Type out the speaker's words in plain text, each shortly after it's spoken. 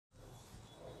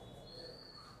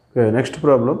Okay, next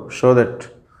problem, show that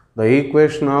the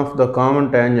equation of the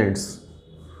common tangents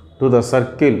to the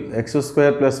circle x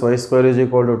square plus y square is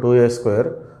equal to 2a square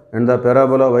and the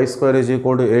parabola y square is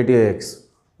equal to 8ax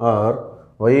or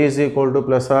y is equal to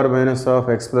plus or minus of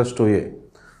x plus 2a.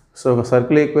 So ఒక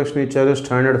circle equation ఇచ్చారు,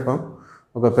 standard form,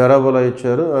 ఒక parabola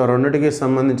ఇచ్చారు, ఆ రెండింటికి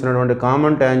సంబంధించినటువంటి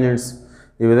common tangents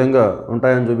ఈ విధంగా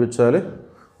ఉంటాయని చూపించాలి.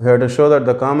 We have to show that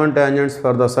the common tangents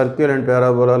for the circle and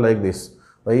parabola like this.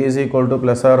 Y is equal to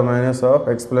plus or minus of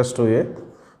x plus 2a.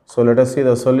 So let us see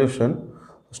the solution.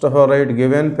 First of all, write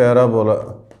given parabola.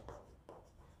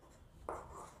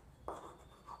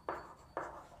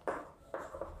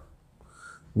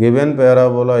 Given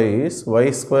parabola is y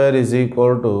square is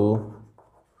equal to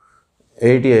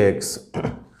 80x.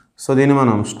 So దీన్ని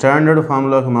మనం standard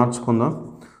ఫామ్లోకి మార్చుకుందాం.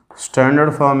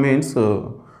 Standard form means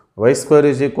y square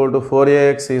is equal to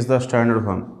 4ax is the standard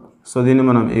form. So దీన్ని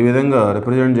మనం ఈ విధంగా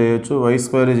represent చేయొచ్చు. y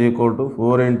square is equal to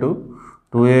 4 into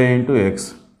 2a into x.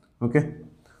 Okay,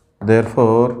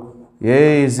 therefore a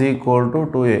is equal to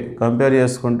 2a. Compare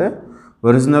చేసుకుంటే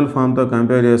original ఫామ్తో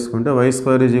compare చేసుకుంటే y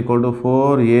square is equal to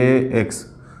 4ax.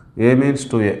 a means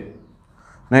 2a.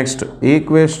 Next,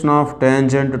 equation of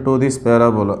tangent to this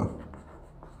parabola.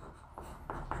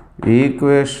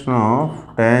 Equation of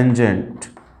tangent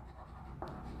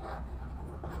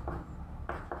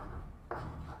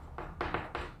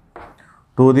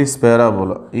to this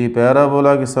parabola. ఈ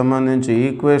పారాబోలాకి సంబంధించి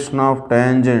equation of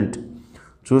tangent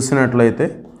చూసినట్లయితే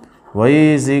y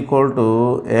is equal to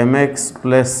mx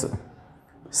plus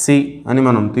c అని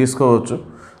మనం తీసుకోవచ్చు.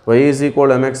 y is equal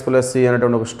to mx plus c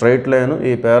అనేటువంటి ఒక straight line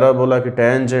ఈ పారాబోలాకి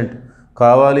tangent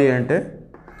కావాలి అంటే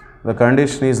the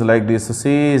condition is like this,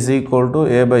 c is equal to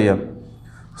a by m.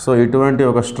 So ఇటువంటి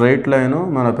ఒక స్ట్రైట్ లైన్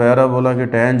మన పారాబోలాకి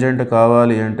టాంజెంట్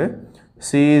కావాలి అంటే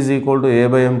c is equal to a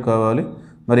by m కావాలి.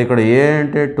 మరి ఇక్కడ a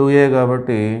అంటే 2a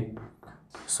కాబట్టి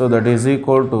so that is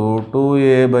equal to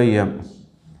 2a by m.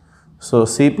 So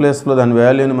c ప్లస్లో దాని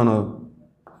వాల్యూని మనం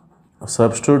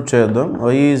సబ్స్టిట్యూట్ చేద్దాం.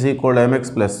 y is equal to mx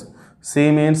plus c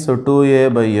means 2a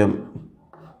by m.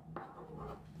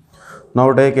 Now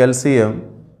take LCM.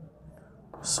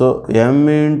 So m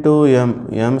into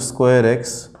m square x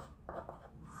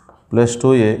plus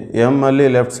 2a, m మళ్ళీ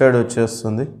left side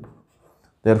వచ్చేస్తుంది.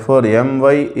 Therefore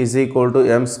my is equal to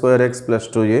m square x plus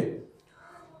 2a.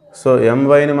 So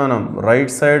myని మనం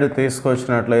right side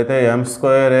తీసుకొచ్చినట్లయితే m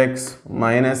square x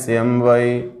minus my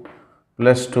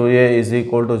plus 2a is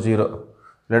equal to 0.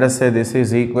 Let us say this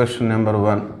is equation number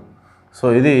 1. So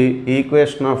ఇది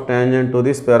equation of tangent to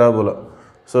this parabola.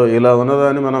 So ఇలా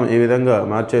ఉన్నదాన్ని మనం ఈ విధంగా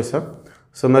మార్చేసాం.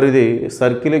 So మరి ఇది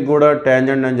సర్కిల్కి కూడా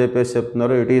టాంజెంట్ అని చెప్పేసి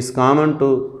చెప్తున్నారు. It is common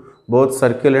to both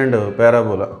circle and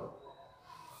parabola.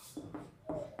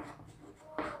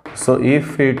 So if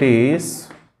it is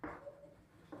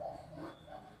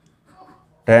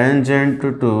tangent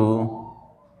to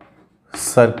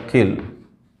circle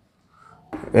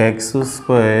x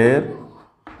square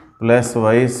plus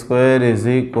y square is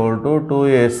equal to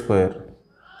 2a square,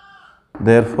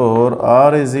 therefore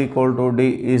r is equal to d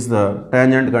is the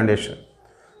tangent condition.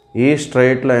 ఈ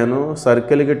straight line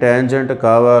సర్కిల్కి tangent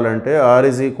కావాలంటే r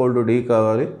is equal to d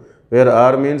కావాలి, where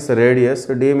r means radius,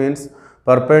 d means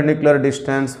perpendicular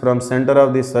distance from center of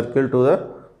the circle to the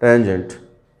tangent.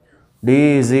 D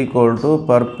is equal to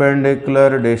perpendicular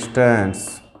distance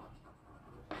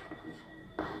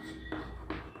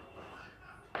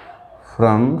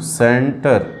from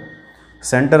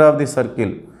center of the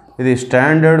circle. ఇది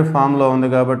standard ఫామ్లో ఉంది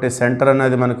కాబట్టి centre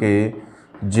అనేది మనకి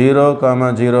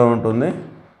 0,0 ఉంటుంది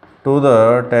to the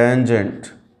tangent.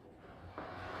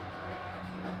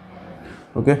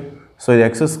 Okay, so ఇది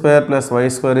x square plus y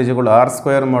square is equal r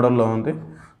square మోడల్లో ఉంది.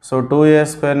 సో 2a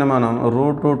స్క్వేర్ని మనం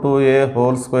 √2a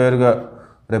హోల్ స్క్వేర్గా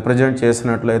రిప్రజెంట్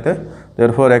చేసినట్లయితే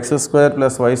therefore x square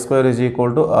plus y square is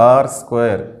equal to r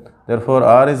square. therefore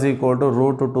r is equal to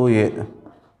 √2a.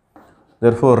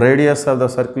 therefore radius of the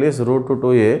circle is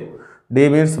 √2a. d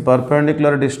means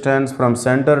perpendicular distance from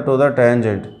center to the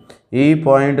tangent. ఈ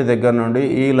point దగ్గర నుండి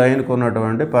ఈ లైన్కు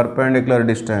ఉన్నటువంటి perpendicular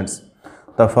distance.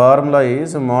 the formula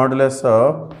is modulus of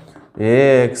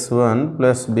ax1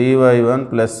 plus by1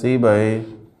 plus c by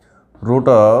root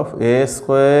of a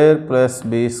square plus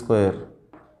b square.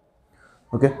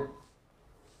 Okay,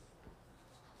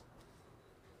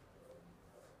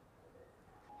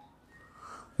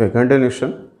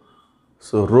 continuation.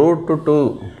 So √2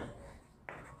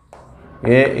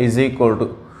 a is equal to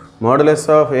modulus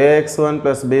of ax1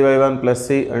 plus by1 plus c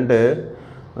అంటే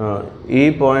ఈ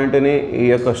పాయింట్ని ఈ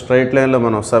యొక్క straight లైన్లో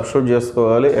మనం substitute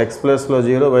చేసుకోవాలి. x ప్లస్లో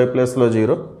 0, y ప్లస్లో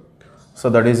 0. So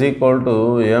that is equal to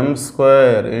m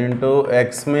square into x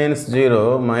means 0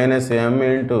 minus m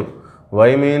into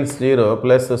y means 0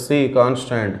 plus c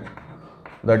constant,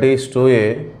 that is 2a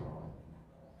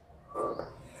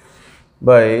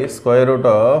by square root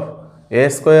of a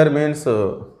square means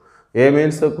a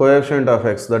means coefficient of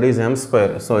x, that is m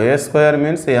square. So a square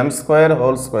means m square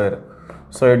whole square.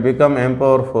 So it become m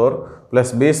power 4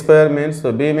 plus b square means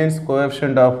b means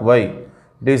coefficient of y,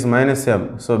 it is minus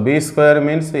m. So b square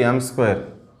means m square.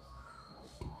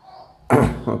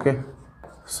 Okay.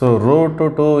 So root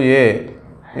 2a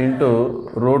into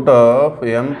root of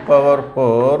m power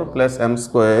 4 plus m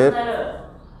square.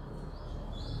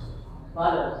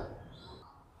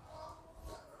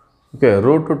 Okay,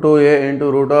 root 2a into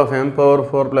root of m power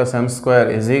 4 plus m square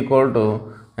is equal to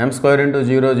m square into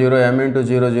 0, 0, m into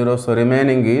 0, 0. So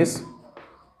remaining is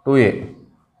 2a.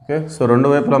 Okay, so రెండు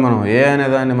వైపులా మనం a అనే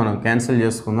దాన్ని మనం cancel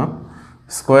చేసుకుందాం.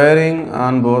 Squaring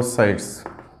on both sides.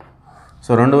 So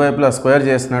రెండు వైపులా square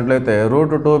చేసినట్లయితే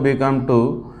route 2 become 2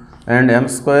 and m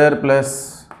square plus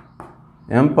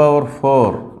m power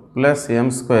 4 plus m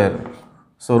square.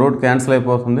 So root cancel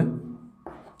అయిపోతుంది.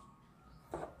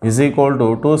 is equal to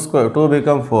 2 square, 2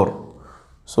 become 4.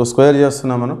 So square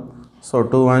చేస్తున్నాం మనం. సో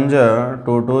 2 1 జా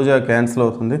 2 2 జా క్యాన్సిల్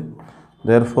అవుతుంది.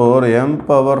 Therefore m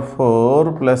power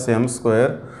 4 plus m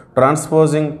square,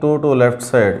 transposing 2 to left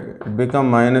side, it become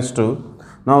minus 2.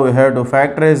 Now we have to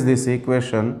factorize this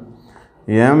equation.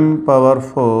 m power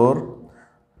 4,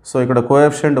 so ఇక్కడ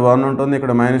coefficient 1 ఉంటుంది,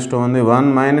 ఇక్కడ minus 2 ఉంది.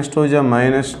 1 minus 2 జా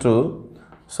minus 2.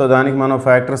 సో దానికి మనం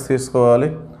ఫ్యాక్టర్స్ తీసుకోవాలి.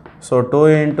 సో 2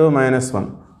 into minus 1,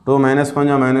 2 minus 1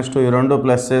 జా minus 2, ఈ రెండు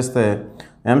ప్లస్ చేస్తే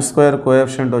m స్క్వేర్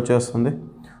కోఎఫిషియంట్ వచ్చేస్తుంది.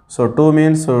 So 2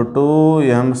 means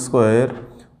 2m square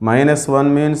minus 1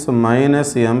 means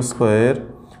minus m square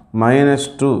minus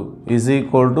 2 is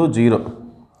equal to 0.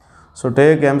 So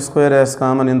take m square as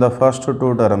common in the first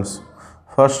two terms.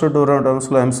 First two terms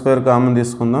lo m square common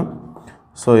తీసుకుందాం.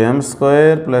 So m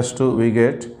square plus 2 we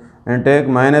get, and take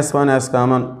minus 1 as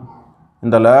common in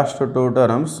the last two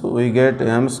terms, we get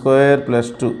m square plus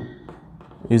 2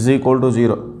 is equal to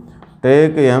 0.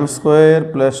 Take m square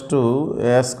plus 2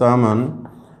 as common,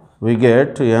 we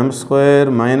get m square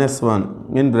minus 1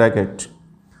 in bracket.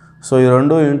 So ఈ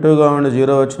రెండు ఇంటూగా ఉండి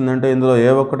 0 వచ్చిందంటే ఇందులో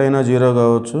ఏ ఒక్కటైనా 0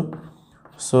 కావచ్చు.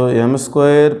 So m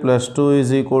square plus 2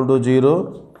 is equal to 0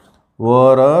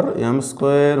 over m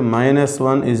square minus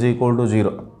 1 is equal to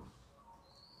 0.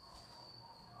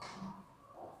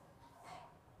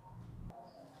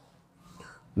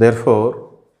 Therefore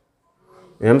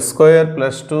m square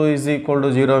plus 2 is equal to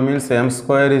 0 means m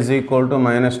square is equal to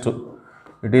minus 2.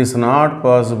 It is not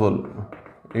possible.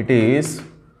 It is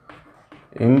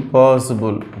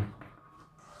impossible.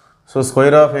 So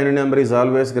square of any number is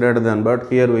always greater than, but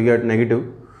here we get negative.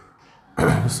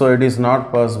 So it is not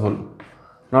possible.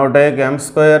 Now take m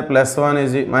square plus 1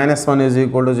 is minus 1 is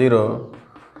equal to 0.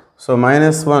 So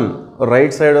minus 1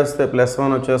 right side వస్తే plus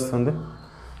 1 వచ్చేస్తుంది.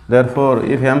 Therefore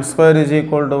if m square is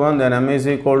equal to 1, then m is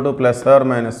equal to plus or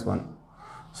minus 1.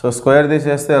 So square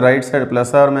తీసేస్తే right side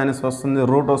plus or minus వస్తుంది,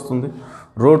 root వస్తుంది.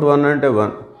 Root 1 అంటే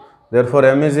 1. Therefore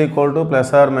m is equal to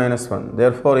plus or minus 1.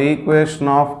 Therefore equation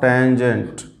of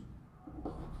tangent,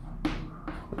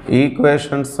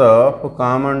 equations of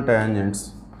common tangents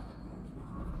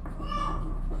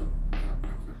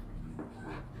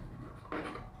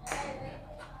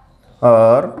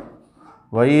are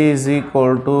y is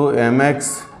equal to mx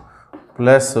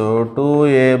plus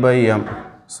 2a by m.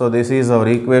 So this is our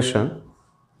equation.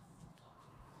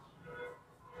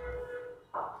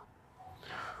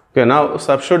 Okay, now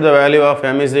substitute the value of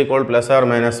m is equal to plus or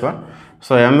minus 1.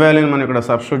 So m value మనం ఇక్కడ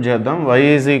substitute చేద్దాం. y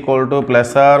is equal to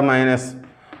plus or minus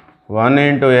 1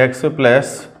 into x plus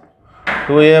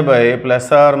 2a by plus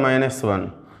or minus 1.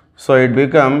 So it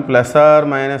become plus or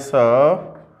minus of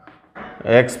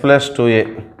x plus 2a.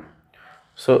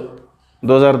 So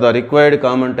those are the required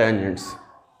common tangents.